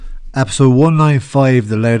Episode 195,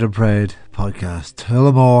 the Loud and Proud podcast.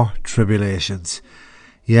 Tullamore Tribulations.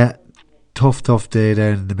 Yeah, tough day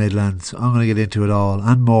down in the Midlands. I'm going to get into it all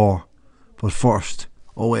and more. But first,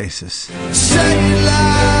 Oasis. Sing it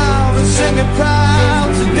loud and sing it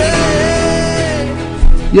proud today.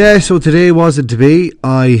 Yeah, so today wasn't to be.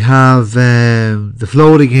 I have the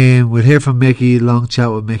flow of the game. We'll hear from Mickey, long chat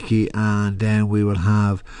with Mickey, and then we will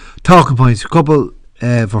have talking points. A couple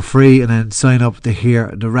for free, and then sign up to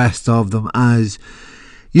hear the rest of them as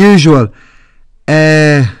usual.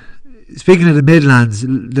 Speaking of the Midlands,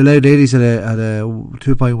 the Loud Ladies had a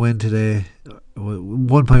 2-point win today,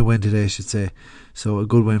 1-point win today I should say, so a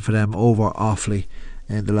good win for them over Offaly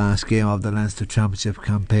in the last game of the Leinster Championship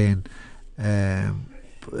campaign. They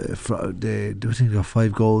got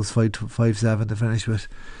 5 goals, 5-7 to finish with,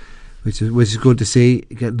 which is good to see.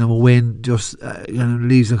 Getting them a win just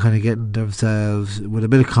leaves them kind of getting themselves with a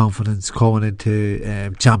bit of confidence going into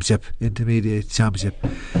intermediate championship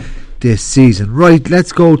this season. Right,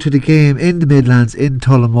 let's go to the game in the Midlands in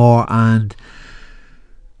Tullamore, and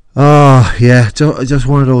just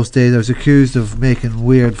one of those days. I was accused of making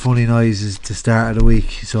weird funny noises to start of the week,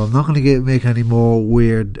 so I'm not going to make any more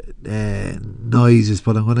weird noises,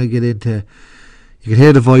 but I'm going to get into, you can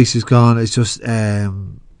hear the voices gone. It's just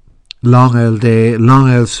long old day, long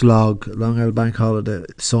old slog, long old bank holiday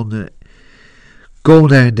Sunday, going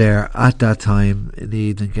down there at that time in the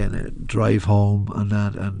evening, getting a drive home and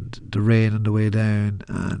that, and the rain on the way down,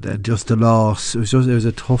 and then just the loss. It was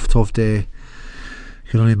a tough day. You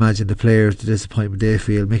can only imagine the players, the disappointment they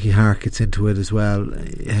feel. Mickey Hart gets into it as well,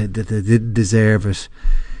 that they didn't deserve it.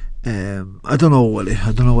 I don't know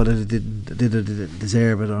whether they did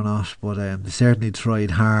deserve it or not, but they certainly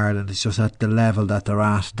tried hard, and it's just at the level that they're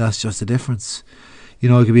at. That's just the difference. You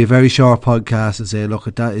know, it could be a very short podcast and say, look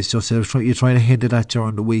at that. It's just you're trying to hint at that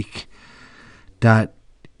during the week, that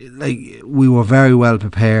like we were very well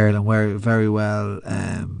prepared and we're very well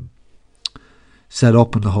set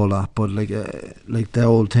up in the whole lot. But like the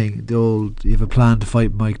old you have a plan to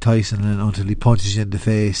fight Mike Tyson and until he punches you in the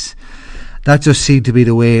face. That just seemed to be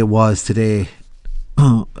the way it was today.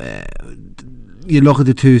 You look at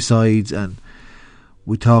the two sides, and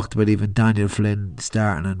we talked about even Daniel Flynn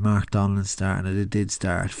starting and Mark Donlan starting, and it did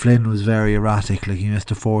start. Flynn was very erratic, like he missed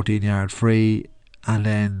a 14-yard free and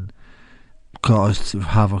then caused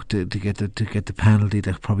havoc to get the penalty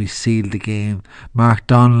that probably sealed the game. Mark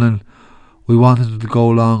Donlan, we wanted him to go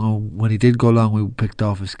long, and when he did go long, we picked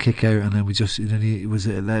off his kick out, and then he was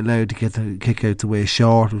allowed to get the kick out the way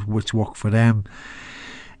short, which worked for them.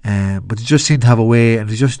 But they just seem to have a way, and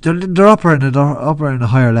they're operating a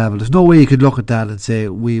higher level. There's no way you could look at that and say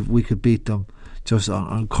we could beat them just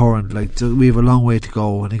on current. Like, we have a long way to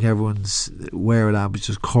go. I think everyone's aware of that, but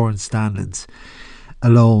just current standings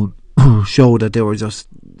alone show that they were just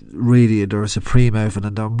really, they're a supreme outfit,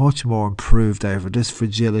 and they're much more improved outfit. This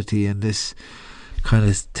fragility and this kind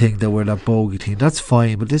of thing that we're that bogey team, that's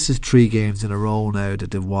fine, but this is 3 games in a row now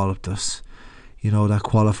that they've walloped us. You know, that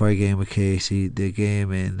qualifier game with Casey, the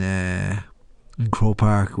game in Croke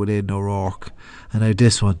Park with Aidan O'Rourke, and now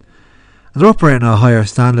this one. And they're operating at a higher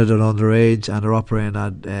standard than underage, and they're operating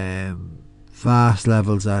at vast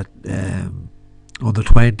levels at under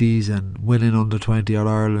 20s, and winning under 20 All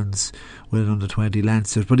Irelands, winning under 20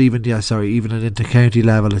 Leinsters, but even at inter-county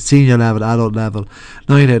level, at senior level, adult level,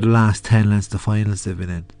 9 out of the last 10 Leinster finals they've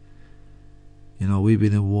been in. You know, we've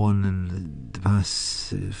been in one in the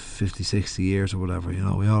past 50, 60 years or whatever. You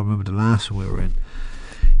know, we all remember the last one we were in.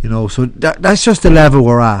 You know, so that's just the level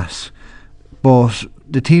we're at. But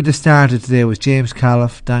the team that started today was James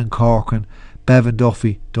Califf, Dan Corcoran, Bevan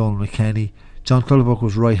Duffy, Donald McKenny. John Clutterbuck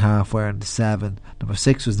was right half wearing the 7. Number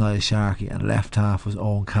 6 was Niall Sharkey, and left half was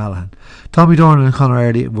Owen Callaghan. Tommy Dornan and Conor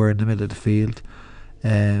Early were in the middle of the field.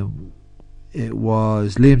 It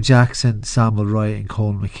was Liam Jackson, Samuel Wright and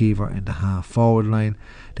Colin McKeever in the half forward line.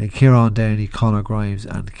 Then Kieran Downey, Conor Grimes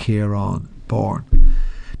and Kieran Bourne.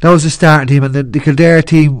 That was the starting team, and the Kildare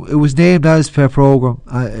team, it was named as per programme.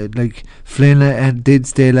 Like Flynn did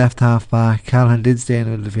stay left half back, Callaghan did stay in the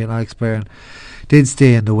middle of the field, Alex Byrne did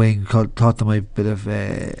stay in the wing. Thought there might be a bit of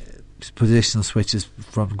positional switches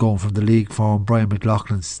from going from the league form. Brian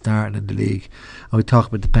McLaughlin starting in the league, and we talked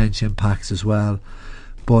about the bench impacts as well.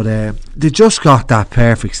 But they just got that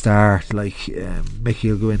perfect start. Like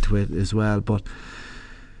Mickey will go into it as well, but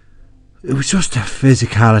it was just the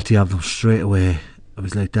physicality of them straight away. It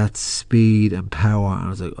was like that speed and power, and I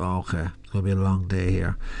was like, oh, okay, it's going to be a long day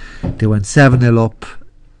here. They went 7-0 up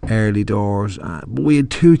early doors, but we had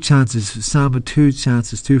 2 chances. Sam had 2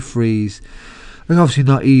 chances, 2 frees. Like, obviously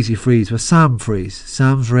not easy frees, but Sam frees.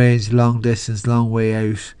 Sam's range, long distance, long way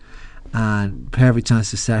out, and perfect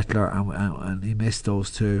chance to settle her, and he missed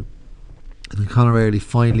those two. And then Conor Early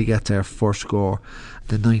finally gets their first score,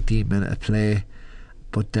 the 19th minute of play.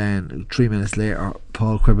 But then 3 minutes later,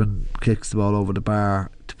 Paul Cribben kicks the ball over the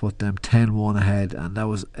bar to put them 10-1 ahead, and that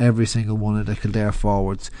was every single one of the Kildare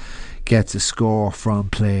forwards gets a score from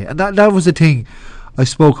play. And that was the thing I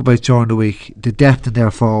spoke about during the week, the depth in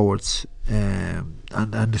their forwards, and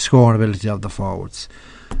the scoring ability of the forwards.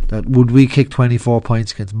 That would we kick 24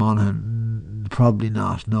 points against Monaghan? Probably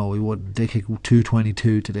not. No, we wouldn't. They kicked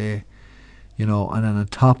 222 today, and then on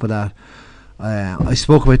top of that, I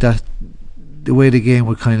spoke about that, the way the game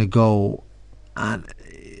would kind of go, and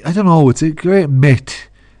I don't know, it's a great myth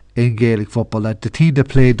in Gaelic football that the team that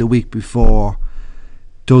played the week before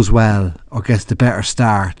does well or gets the better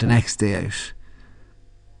start the next day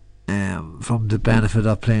out, from the benefit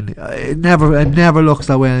of playing. It never looks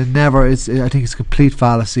that way. I think it's a complete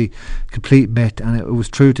fallacy, complete myth, and it was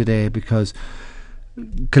true today, because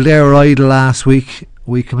Kildare were idle last week.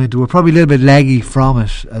 We come into, we're probably a little bit leggy from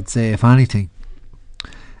it, I'd say, if anything.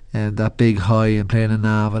 And that big high and playing in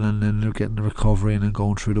Navan, and then they're getting the recovery and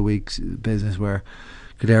going through the week's business where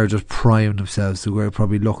Kildare just primed themselves to where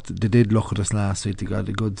they did look at us last week. They got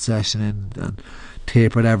a good session in and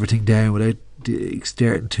tapered everything down without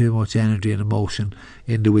exerting too much energy and emotion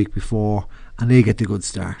in the week before, and they get the good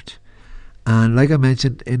start. And like I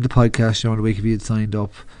mentioned in the podcast during the week, if you had signed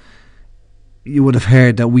up, you would have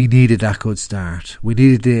heard that we needed that good start. We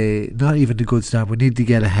needed not even the good start, we needed to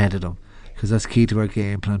get ahead of them, because that's key to our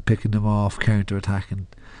game plan, picking them off, counter-attacking.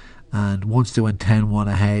 And once they went 10-1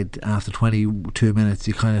 ahead after 22 minutes,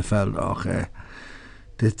 you kind of felt, okay,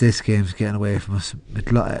 this game's getting away from us.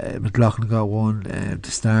 McLaughlin got one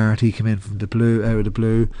to start. He came in from out of the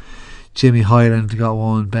blue. Jimmy Hyland got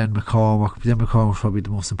one. Ben McCormack was probably the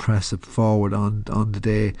most impressive forward on the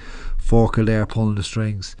day for Kildare, pulling the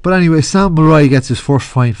strings. But anyway, Sam Murray gets his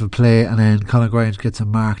first point for play, and then Conor Grimes gets a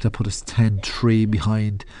mark that put us 10-3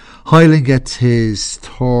 behind. Hyland gets his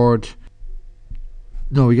fourth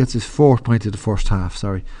point of the first half, his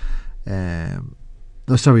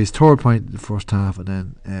third point in the first half, and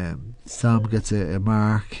then Sam gets a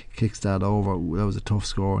mark, kicks that over. That was a tough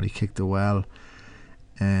score, and he kicked it well.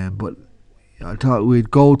 But I thought we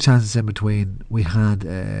had goal chances in between. We had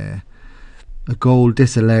a goal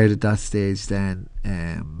disallowed at that stage. Then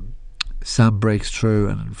Sam breaks through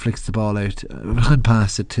and flicks the ball out and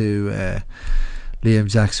passed it to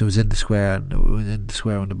Liam Jackson, who was in the square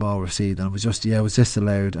when the ball received, and it was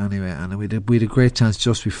disallowed anyway. And we had a great chance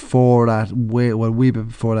just before that, wee bit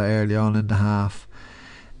before that, early on in the half,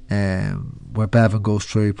 where Bevan goes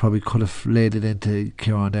through. Probably could have laid it into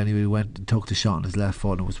Kieran anyway. He went and took the shot on his left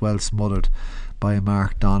foot, and it was well smothered by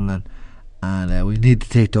Mark Donlan. And we need to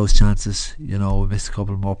take those chances. We missed a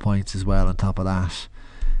couple more points as well on top of that.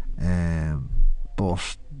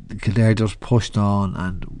 But Kildare just pushed on,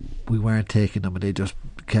 and we weren't taking them, and they just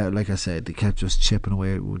kept, like I said, they kept just chipping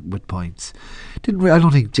away with points. I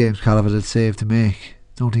don't think James Calvert had saved to make.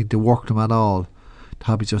 I don't think they worked them at all.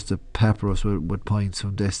 Happy just to pepper us with points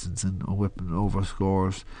from distance and whipping over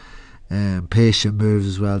scores. Patient moves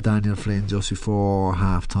as well. Daniel Flynn just before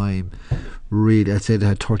half time, really, I'd say they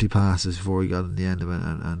had 30 passes before he got in the end of it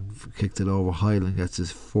and kicked it over. Hyland gets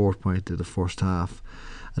his fourth point of the first half,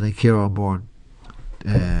 and then Kieran Bourne,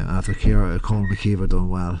 after Colin McKeever done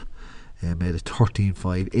well, made it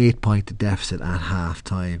 13-5, 8 point deficit at half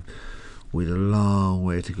time, with a long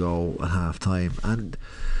way to go at half time. And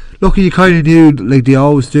look, you kind of knew, like they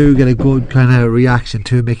always do, get a good kind of reaction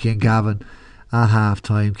to Mickey and Gavin at half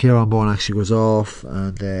time. Kieran Bourne actually goes off,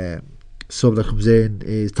 and sub that comes in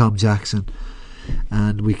is Tom Jackson,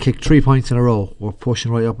 and we kicked 3 points in a row. We're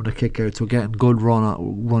pushing right up in the kick out, so we're getting good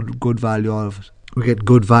good value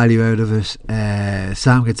out of it.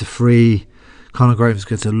 Sam gets a free. Conor Grimes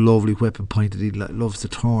gets a lovely whipping point that he loves to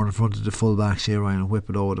turn in front of the full-back Shea Ryan and whip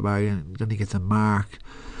it over the barrier, and then he gets a mark.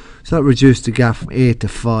 So that reduced the gap from 8 to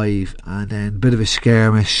 5, and then a bit of a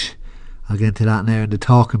skirmish. I'll get into that now in the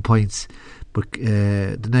talking points. But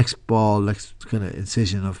the next kind of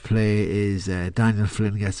incision of play is Daniel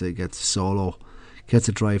Flynn gets a solo, gets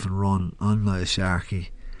a drive and run on Niall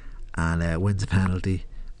Sharkey, and wins a penalty.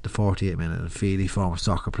 The 48 minute, and Feely, former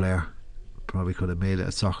soccer player, probably could have made it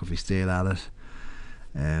at soccer if he stayed at it.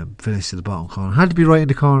 Finished to the bottom corner. Had to be right in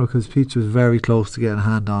the corner because Peach was very close to getting a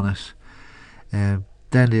hand on it. Then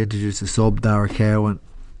they introduced a sub, Dara Kerwin,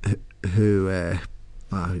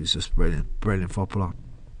 who's just brilliant footballer.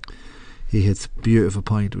 He hits a beautiful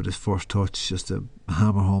point with his first touch, just to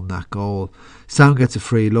hammer home that goal. Sam gets a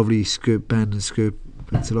free, lovely scoop, bend and scoop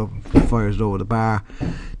gets it up, fires it over the bar.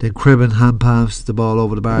 Then Cribben hand pumps the ball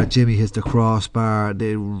over the bar. Jimmy hits the crossbar.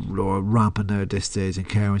 They were ramping now at this stage, and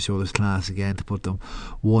Kerwin showed his class again to put them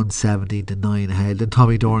 117-9 ahead. Then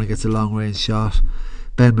Tommy Doran gets a long range shot.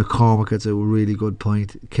 Ben McCormick gets a really good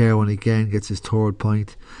point. Kerwin again gets his third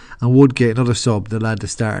point. And Woodgate, another sub, the lad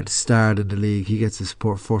that starred in the league, he gets his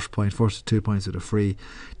first 2 points with a free.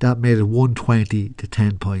 That made it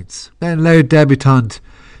 120-10 points. Then Louth debutant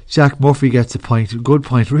Jack Murphy gets a point, good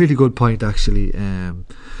point, really good point actually.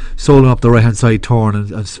 Soling up the right hand side turn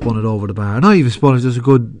and spun it over the bar. Not even spun it, just a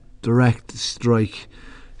good direct strike,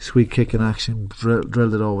 sweet kick in action,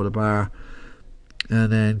 drilled it over the bar.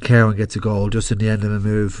 And then Kerwin gets a goal just in the end of a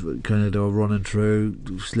move, kind of they were running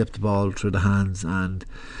through, slipped the ball through the hands, and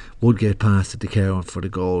Woodgate passed it to Kerwin for the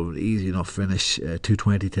goal. Easy enough finish,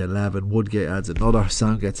 220-11. Woodgate adds another.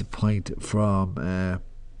 Sam gets a point from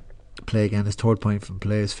play again, his third point from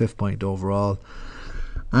play, his 5th point overall.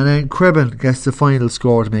 And then Cribben gets the final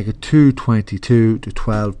score to make it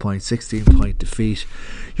 222-12 points, 16 point defeat.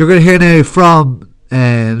 You're going to hear now from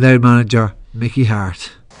Louth manager Mickey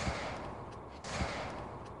Hart.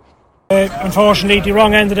 Unfortunately, the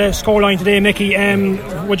wrong end of the scoreline today, Mickey.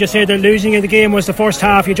 Would you say the losing of the game was the first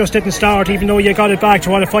half? You just didn't start, even though you got it back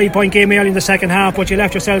to a 5-point game early in the second half, but you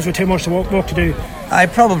left yourselves with too much work to do.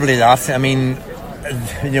 Probably that. I mean,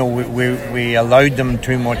 we allowed them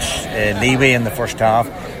too much leeway in the first half,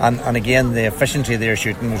 and again the efficiency of their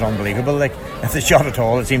shooting was unbelievable. Like, if they shot at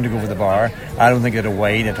all, it seemed to go over the bar. I don't think they had a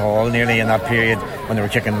wide at all nearly in that period when they were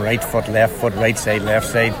kicking right foot, left foot, right side, left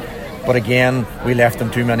side. But again, we left them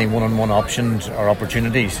too many one-on-one options or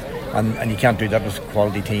opportunities, and you can't do that with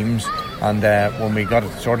quality teams. And when we got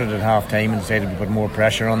it sorted at half time and decided to put more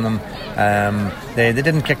pressure on them, they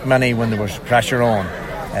didn't kick many when there was pressure on.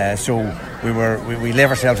 So we leave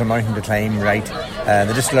ourselves a mountain to climb, right?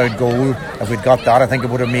 The disallowed goal, if we'd got that, I think it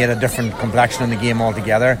would have made a different complexion in the game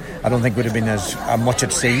altogether. I don't think it would have been as much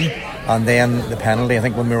at sea. And then the penalty, I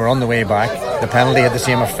think when we were on the way back, the penalty had the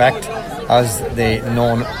same effect as the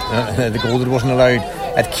goal that wasn't allowed.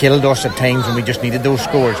 It killed us at times when we just needed those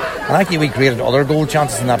scores. And actually we created other goal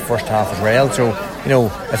chances in that first half as well. So,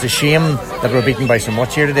 it's a shame that we're beaten by so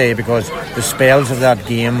much here today, because the spells of that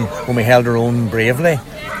game when we held our own bravely.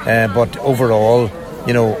 But overall,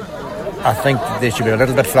 I think they should be a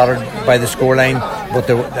little bit flattered by the scoreline, but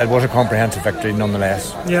it was a comprehensive victory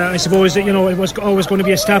nonetheless. Yeah, I suppose that, it was always going to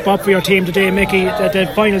be a step up for your team today, Mickey.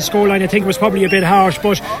 The final scoreline, I think, was probably a bit harsh,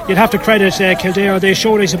 but you'd have to credit Kildare. They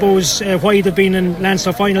showed, I suppose, why they've been in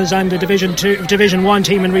Leinster finals and the Division 1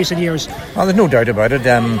 team in recent years. Well, there's no doubt about it.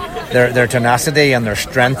 Their tenacity and their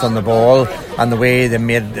strength on the ball, and the way they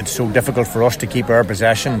made it so difficult for us to keep our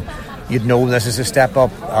possession. You'd know this is a step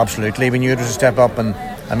up. Absolutely, we knew it was a step up. And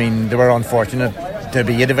I mean, they were unfortunate to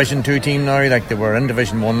be a Division 2 team now. Like, they were in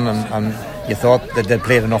Division 1, and you thought that they'd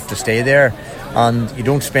played enough to stay there. And you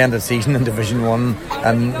don't spend a season in Division 1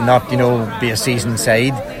 and not, be a seasoned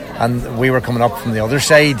side. And we were coming up from the other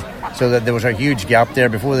side, so that there was a huge gap there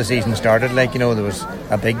before the season started. Like, there was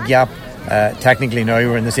a big gap. Technically now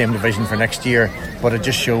we're in the same division for next year, but it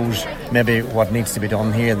just shows maybe what needs to be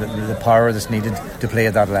done here, the power that's needed to play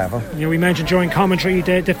at that level. We mentioned during commentary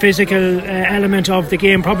the physical element of the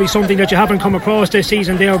game, probably something that you haven't come across this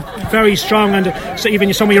season. They are very strong, and so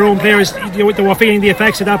even some of your own players, they were feeling the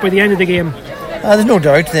effects of that by the end of the game. There's no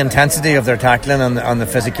doubt the intensity of their tackling and the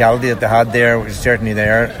physicality that they had there was certainly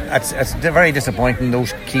there. It's very disappointing,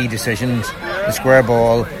 those key decisions, the square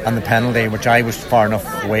ball and the penalty, which I was far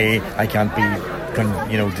enough away, I can't be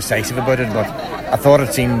decisive about it, but I thought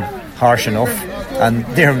it seemed harsh enough. And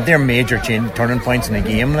they're major turning points in the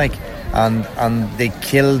game, and they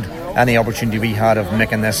killed any opportunity we had of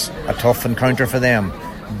making this a tough encounter for them.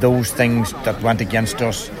 Those things that went against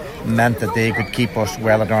us meant that they could keep us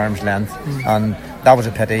well at arm's length, and that was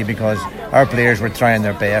a pity, because our players were trying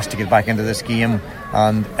their best to get back into this game,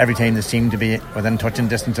 and every time they seemed to be within touching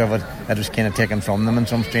distance of it, it was kind of taken from them in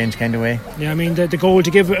some strange kind of way. Yeah, I mean, the goal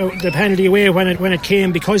to give the penalty away when it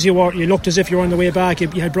came, because you looked as if you were on the way back,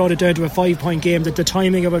 you had brought it down to a 5-point game. That the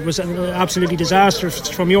timing of it was absolutely disastrous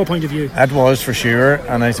from your point of view. It was, for sure.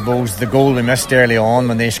 And I suppose the goal we missed early on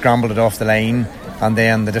when they scrambled it off the line, and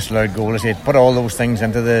then the disallowed goal, it put all those things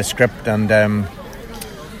into the script, and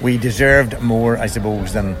we deserved more, I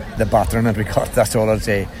suppose, than the battering that we got. That's all I'll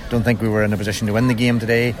say. Don't think we were in a position to win the game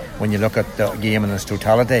today when you look at the game in its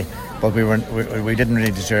totality, but we didn't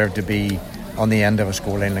really deserve to be on the end of a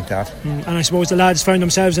scoreline like that. And I suppose the lads found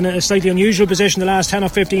themselves in a slightly unusual position the last 10 or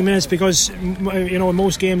 15 minutes, because in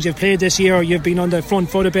most games you've played this year, you've been on the front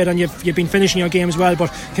foot a bit, and you've been finishing your games well, but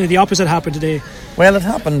kind of the opposite happened today. Well, it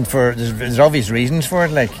happened there's obvious reasons for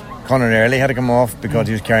it. Conor Early had to come off because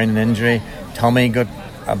he was carrying an injury. Tommy got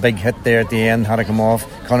a big hit there at the end, had to come off.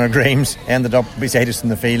 Conor Grames ended up beside us in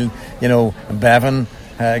the field. Bevan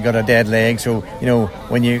got a dead leg. So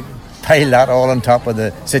when you pile that all on top of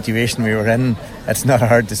the situation we were in, it's not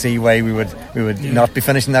hard to see why we would not be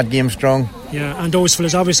finishing that game strong. Yeah, and those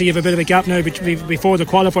fellas, obviously you have a bit of a gap now before the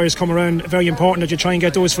qualifiers come around. Very important that you try and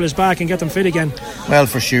get those fellas back and get them fit again. Well,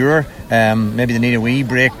 for sure. Maybe they need a wee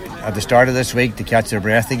break at the start of this week to catch their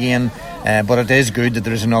breath again, but it is good that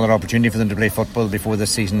there is another opportunity for them to play football before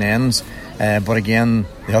this season ends. But again,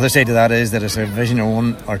 the other side of that is that it's a Division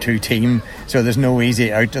 1 or 2 team, so there's no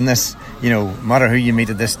easy out in this. No matter who you meet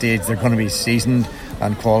at this stage, they're going to be seasoned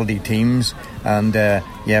and quality teams, and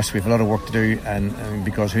yes, we have a lot of work to do, and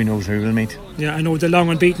because who knows who we'll meet. Yeah, I know the long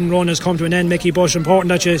unbeaten run has come to an end, Mickey, but it's important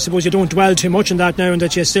that you don't dwell too much on that now, and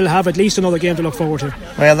that you still have at least another game to look forward to.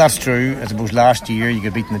 Well, that's true. I suppose last year you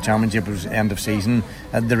got beaten the championship, it was end of season.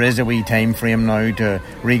 There is a wee time frame now to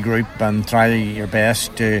regroup and try your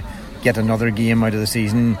best to get another game out of the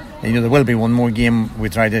season. There will be one more game. We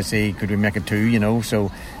try to say, could we make it 2,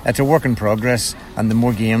 so it's a work in progress, and the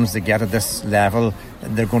more games they get at this level,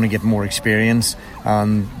 they're going to get more experience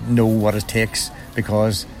and know what it takes,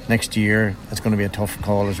 because next year it's going to be a tough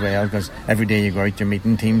call as well, because every day you go out you're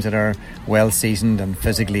meeting teams that are well seasoned and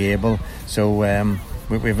physically able, so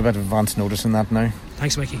we have a bit of advance notice on that now.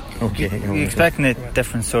 Thanks, Mickey. Okay. You're expecting a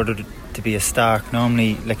different sort of to be a Stark.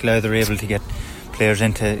 Normally, like Louth are able to get players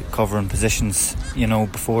into covering positions,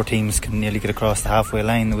 before teams can nearly get across the halfway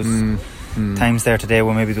line. There was times there today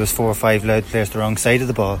where maybe there was 4 or 5 Louth players the wrong side of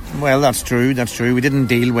the ball. Well, that's true. We didn't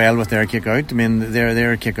deal well with their kick out. I mean,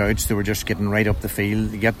 their kick outs, they were just getting right up the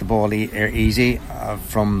field. You get the ball easy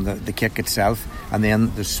from the kick itself, and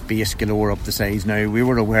then there's space galore up the sides. Now, we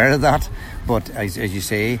were aware of that, but as you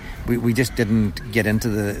say, we just didn't get into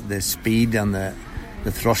the speed and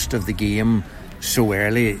the thrust of the game so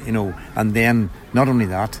early, and then not only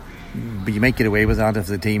that, but you might get away with that if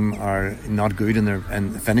the team are not good in their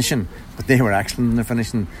finishing, but they were excellent in their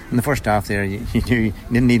finishing. In the first half there, you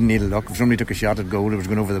didn't even need a look. If somebody took a shot at goal, it was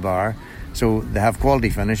going over the bar. So they have quality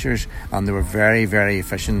finishers, and they were very, very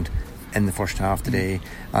efficient in the first half today,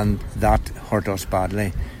 and that hurt us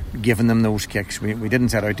badly, giving them those kicks. We didn't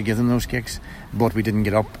set out to give them those kicks, but we didn't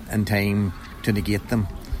get up in time to negate them.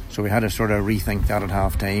 So we had to sort of rethink that at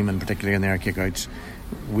half time, and particularly in their kick-outs.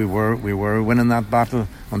 We were winning that battle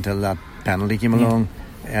until that penalty came along,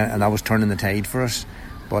 and that was turning the tide for us.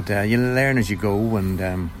 But you learn as you go,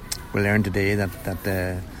 and we learned today that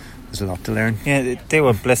there's a lot to learn. Yeah, they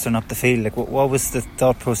were blistering up the field. Like, what was the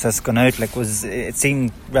thought process going out? Like, it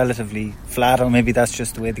seemed relatively flat, or maybe that's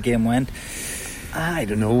just the way the game went? I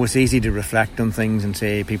don't know. It's easy to reflect on things and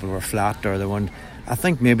say people were flat or they weren't. I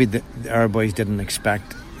think maybe our boys didn't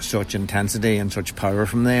expect such intensity and such power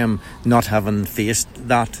from them, not having faced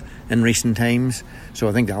that in recent times. So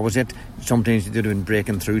I think that was it. Sometimes they'd been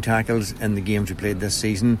breaking through tackles in the games we played this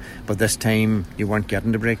season, but this time you weren't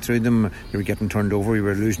getting to break through them. You were getting turned over, you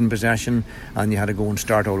were losing possession, and you had to go and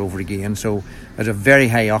start all over again. So it was a very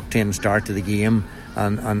high octane start to the game,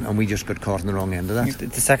 and we just got caught in the wrong end of that.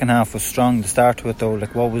 The second half was strong. The start to it though,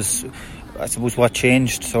 like, what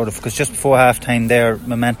changed, sort of, because just before half time there,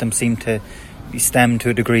 momentum seemed to stem to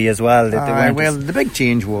a degree as well. The big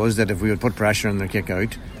change was that if we would put pressure on their kick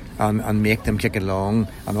out and make them kick it long,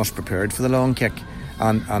 and us prepared for the long kick,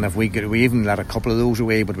 and if we even let a couple of those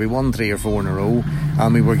away, but we won 3 or 4 in a row,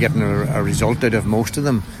 and we were getting a result out of most of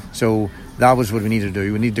them. So that was what we needed to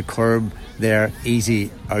do. We needed to curb their easy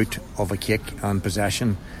out of a kick and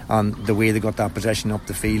possession, and the way they got that possession up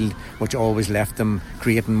the field, which always left them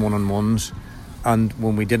creating one-on-ones. And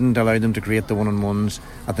when we didn't allow them to create the one-on-ones,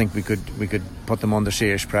 I think we could put them under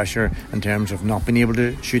serious pressure in terms of not being able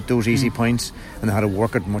to shoot those easy points, and they had to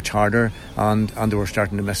work it much harder, and they were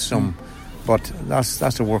starting to miss some. But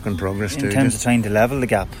that's a work in progress too. In terms of trying to level the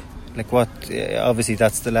gap, like what? Obviously,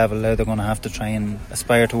 that's the level now they're going to have to try and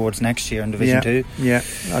aspire towards next year in Division 2. Yeah,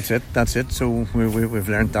 that's it. So we've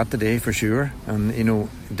learned that today for sure. And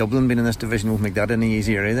Dublin being in this division won't make that any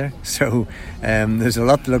easier either. So there's a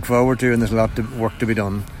lot to look forward to, and there's a lot of work to be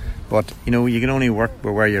done. But you can only work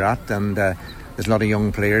where you're at, and there's a lot of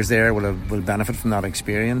young players there will benefit from that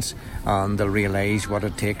experience, and they'll realise what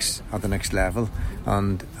it takes at the next level,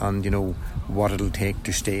 and what it'll take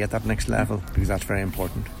to stay at that next level, because that's very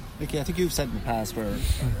important. Mickey, I think you've said in the past, where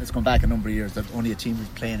it's gone back a number of years, that only a team who's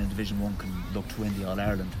playing in Division 1 can look to win the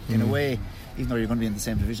All-Ireland. In a way, even though you're going to be in the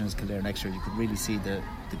same division as Kildare next year, you could really see the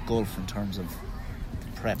gulf in terms of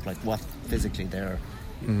the prep, like what physically they're,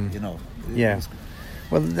 Yeah.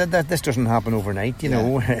 Well, this doesn't happen overnight,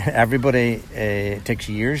 Everybody takes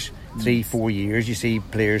years 3-4 years, you see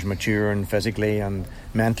players mature and physically and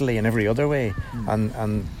mentally and every other way.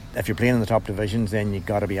 And if you're playing in the top divisions, then you've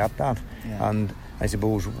got to be at that. And I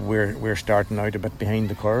suppose we're starting out a bit behind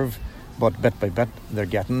the curve, but bit by bit they're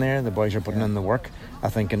getting there. The boys are putting in the work. I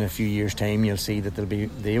think in a few years' time you'll see that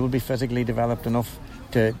they will be physically developed enough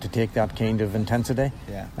to take that kind of intensity.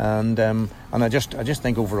 And I just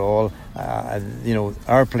think overall,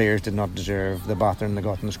 our players did not deserve the battering they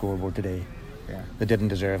got on the scoreboard today. They didn't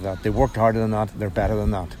deserve that. They worked harder than that. They're better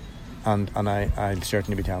than that, and I'll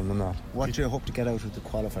certainly be telling them that. What do you hope to get out of the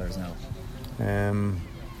qualifiers now?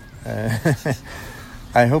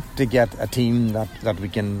 I hope to get a team that we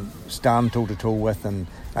can stand toe to toe with and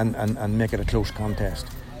make it a close contest.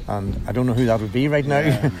 And I don't know who that would be right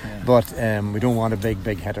now, but we don't want a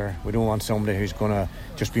big hitter. We don't want somebody who's going to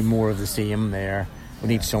just be more of the same there. We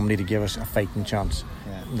need somebody to give us a fighting chance.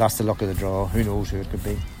 That's the luck of the draw. Who knows who it could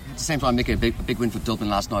be. At the same time, Mickey, a big win for Dublin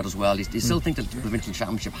last night as well. Do you still think that the provincial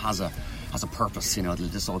championship has a purpose?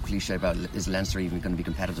 This old cliche about is Leinster even going to be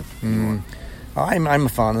competitive anymore? I'm a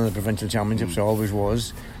fan of the provincial championships. Always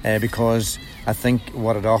was, because I think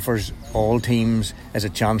what it offers all teams is a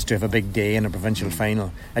chance to have a big day in a provincial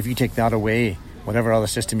final. If you take that away, whatever other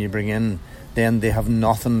system you bring in, then they have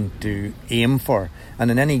nothing to aim for. And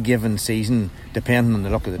in any given season, depending on the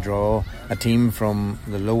luck of the draw, a team from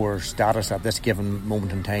the lower status at this given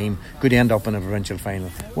moment in time could end up in a provincial final.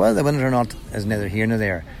 Well, the winners or not is neither here nor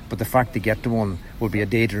there, but the fact they get to one will be a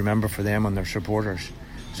day to remember for them and their supporters.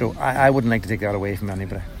 So I wouldn't like to take that away from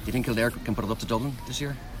anybody. Do you think Kildare can put it up to Dublin this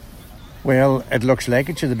year? Well, it looks like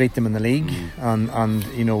it. Should they beat them in the league, and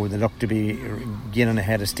they look to be gaining a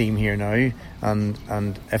head of steam here now.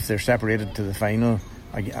 And if they're separated to the final,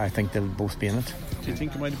 I think they'll both be in it. Do you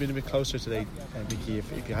think it might have been a bit closer today, Mickey,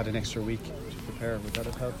 if you had an extra week to prepare? Would that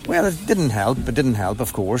have helped? Well, it didn't help. It didn't help,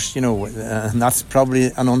 of course. And that's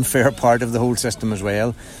probably an unfair part of the whole system as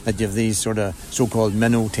well. That you have these sort of so-called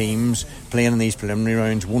minnow teams playing in these preliminary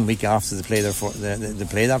rounds 1 week after they play they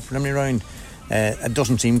play that preliminary round. It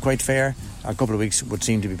doesn't seem quite fair. A couple of weeks would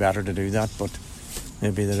seem to be better to do that, but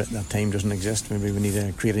maybe that time doesn't exist. Maybe we need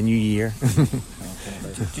to create a new year.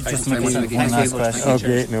 Just one last question.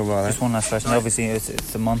 Okay, no bother. Just one last question. Obviously,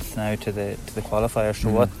 it's a month now to the qualifier. So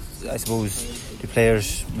what, I suppose, do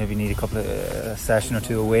players maybe need a session or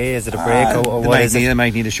two away? Is it a break or what is it? They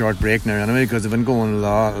might need a short break now anyway, because they've been going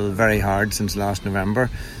very hard since last November.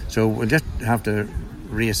 So we'll just have to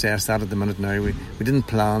reassess that at the minute now. We didn't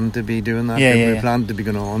plan to be doing that. We planned to be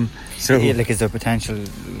going on. So is there potential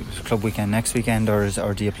club weekend next weekend, or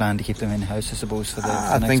do you plan to keep them in house, I suppose, for the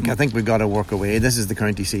I think we've got to work away. This is the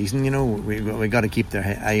county season, we got to keep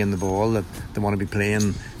their eye on the ball, that they want to be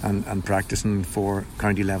playing and practicing for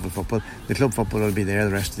county level football. The club football will be there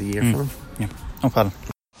the rest of the year for them. Yeah, no problem.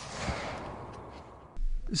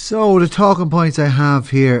 So the talking points I have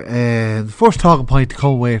here, the first talking point to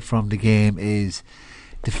come away from the game is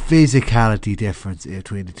the physicality difference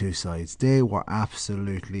between the two sides. They were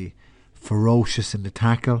absolutely ferocious in the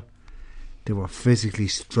tackle. They were physically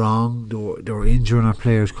strong. They were injuring our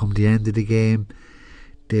players come the end of the game.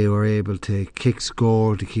 They were able to kick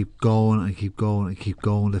score, to keep going and keep going and keep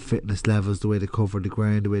going. The fitness levels, the way they covered the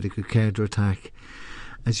ground, the way they could counter attack.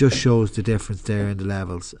 It just shows the difference there in the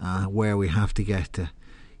levels, where we have to get to.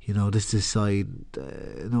 This is a side,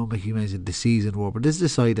 Mickey mentioned the season war, but this is a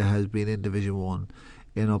side that has been in Division 1,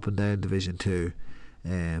 in up and down Division 2,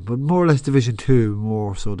 but more or less Division 2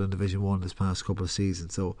 more so than Division 1 this past couple of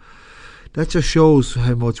seasons. So that just shows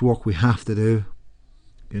how much work we have to do.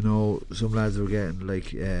 Some lads were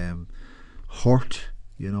getting hurt.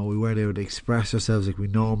 We weren't able to express ourselves like we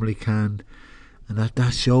normally can, and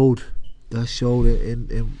that showed. That showed in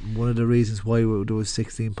one of the reasons why there was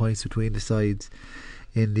 16 points between the sides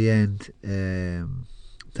in the end.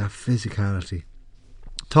 That physicality.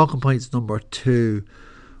 Talking points number 2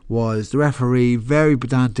 was the referee, very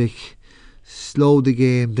pedantic, slowed the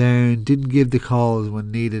game down, didn't give the calls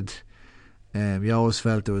when needed. You always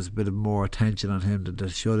felt there was a bit of more attention on him that there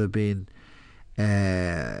should have been.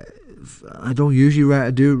 I don't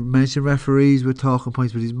usually do mention referees with talking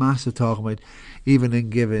points, but he's massive talking point. Even in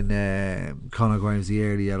giving Conor Grimes the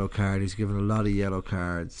early yellow card, he's given a lot of yellow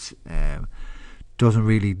cards. Doesn't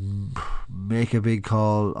really make a big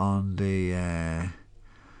call on the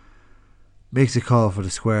makes a call for the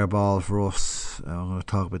square ball for us. I'm going to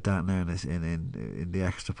talk about that now in the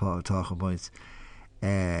extra talking points.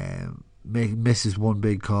 Misses one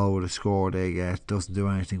big call with a score they get, doesn't do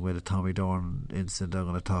anything with a Tommy Dorn incident. I'm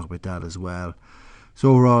going to talk about that as well.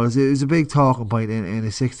 So overall, it was a big talking point in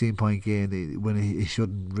a 16 point game when it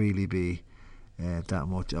shouldn't really be that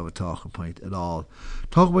much of a talking point at all.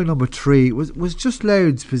 Talking point number 3 was just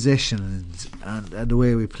Louth's position and the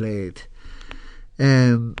way we played.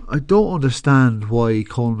 I don't understand why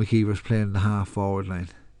Colin McKeever's playing in the half forward line,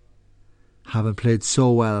 having played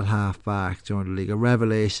so well at half back during the league, a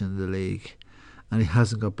revelation in the league, and he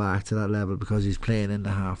hasn't got back to that level because he's playing in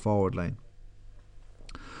the half forward line.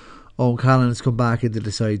 Owen Callan's come back into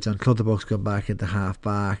the side, John Clutterbuck's come back into half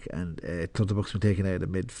back, and Clutterbuck's been taken out of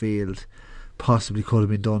midfield. Possibly could have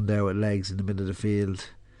been done there with legs in the middle of the field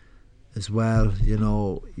as well. You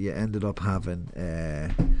know, you ended up having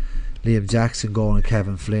Liam Jackson going and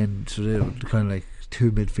Kevin Flynn, so they were kind of like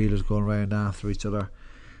two midfielders going around after each other.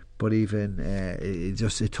 But even it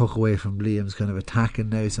took away from Liam's kind of attacking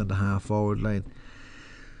now on the half forward line.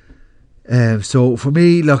 So for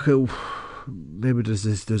me, look, maybe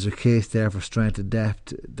there's a case there for strength and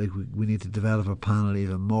depth. Like we need to develop our panel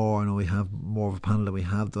even more. I know we have more of a panel than we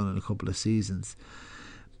have done in a couple of seasons.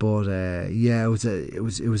 But yeah, it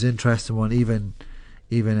was interesting one. Even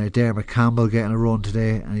Dermot Campbell getting a run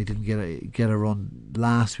today, and he didn't get a run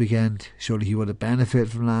last weekend. Surely he would have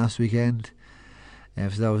benefited from last weekend. So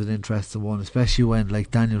that was an interesting one, especially when like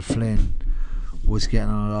Daniel Flynn was getting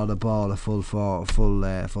on a lot of ball, a full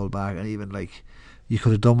back, and even like you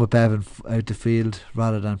could have done with Bevan out the field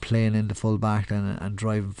rather than playing in the full back line and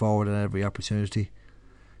driving forward at every opportunity.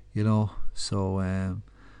 You know, so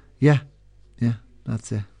yeah,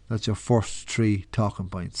 that's it. That's your first 3 talking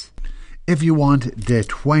points. If you want the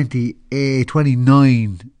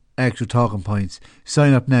 29 extra talking points,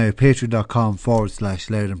 sign up now,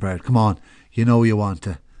 patreon.com/Loud and Proud. Come on, you know you want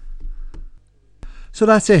to. So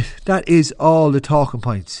that's it. That is all the talking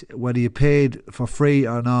points. Whether you paid for free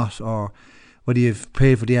or not, or whether you've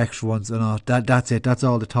paid for the extra ones or not, that's it. That's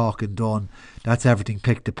all the talking done. That's everything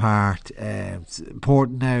picked apart. It's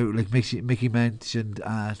important now, like Mickey mentioned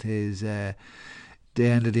at his the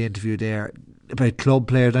end of the interview there about club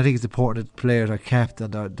players. I think it's important that players are kept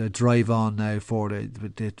and they drive on now for the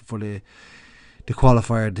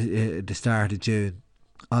qualifier at the start of June.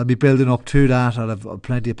 I'll be building up to that. I'll have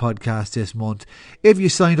plenty of podcasts this month. If you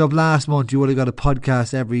signed up last month, you would have got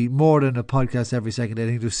more than a podcast every second day. I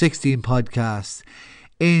think there's 16 podcasts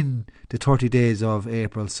in the 30 days of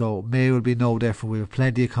April, so May will be no different. We have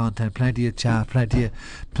plenty of content, plenty of chat, plenty of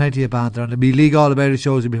banter, and there'll be League All About It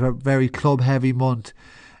shows. It'll be a very club heavy month.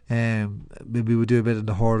 Maybe we'll do a bit in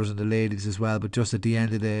the hurlers and the ladies as well, but just at the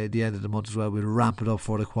end of the month as well, we'll ramp it up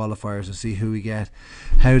for the qualifiers and see who we get,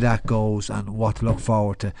 how that goes, and what to look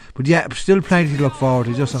forward to. But yeah, still plenty to look forward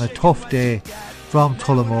to, just on a tough day from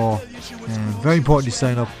Tullamore. Very important to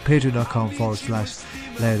sign up,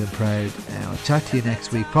 patreon.com/Loud and Proud. I'll chat to you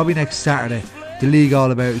next week, probably next Saturday. The League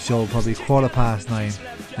All About It show, probably 9:15,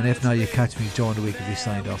 and if not, you catch me during the week if you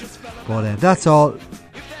signed up. But that's all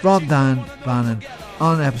from Dan Bannon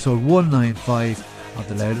on episode 195 of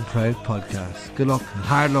the Loud and Proud podcast. Good luck and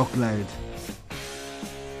hard luck, Loud.